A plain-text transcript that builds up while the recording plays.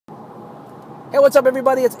Hey, what's up,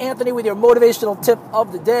 everybody? It's Anthony with your motivational tip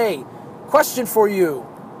of the day. Question for you.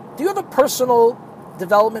 Do you have a personal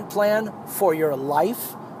development plan for your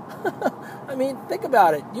life? I mean, think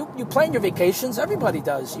about it. You plan your vacations. Everybody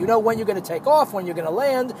does. You know when you're going to take off, when you're going to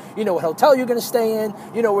land. You know what hotel you're going to stay in.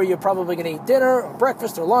 You know where you're probably going to eat dinner or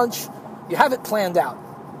breakfast or lunch. You have it planned out.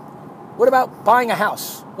 What about buying a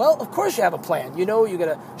house? Well, of course you have a plan. You know you're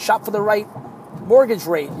going to shop for the right mortgage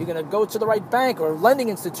rate. You're going to go to the right bank or lending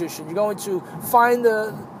institution. You're going to find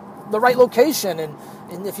the right location. And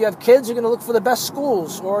if you have kids, you're going to look for the best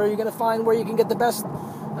schools, or you're going to find where you can get the best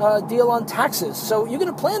deal on taxes. So you're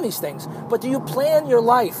going to plan these things. But do you plan your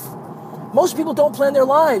life? Most people don't plan their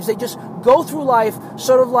lives. They just go through life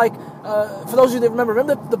sort of like, for those of you that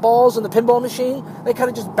remember the balls in the pinball machine? They kind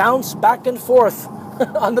of just bounce back and forth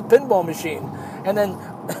on the pinball machine. And then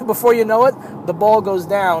before you know it, the ball goes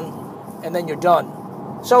down and then you're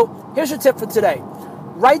done. So here's your tip for today.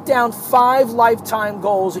 Write down 5 lifetime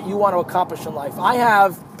goals that you want to accomplish in life. I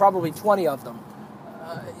have probably 20 of them.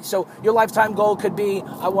 So your lifetime goal could be,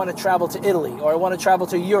 I want to travel to Italy, or I want to travel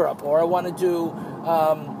to Europe, or I want to do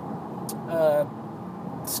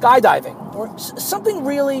skydiving, or something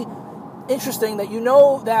really interesting that you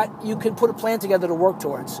know that you can put a plan together to work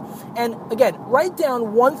towards. And again, write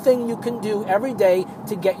down one thing you can do every day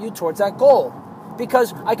to get you towards that goal.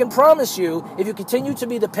 Because I can promise you, if you continue to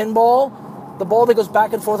be the pinball, the ball that goes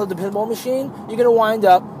back and forth of the pinball machine, you're going to wind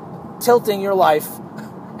up tilting your life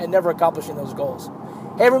and never accomplishing those goals.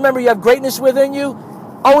 Hey, remember, you have greatness within you.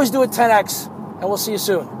 Always do it 10x, and we'll see you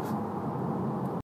soon.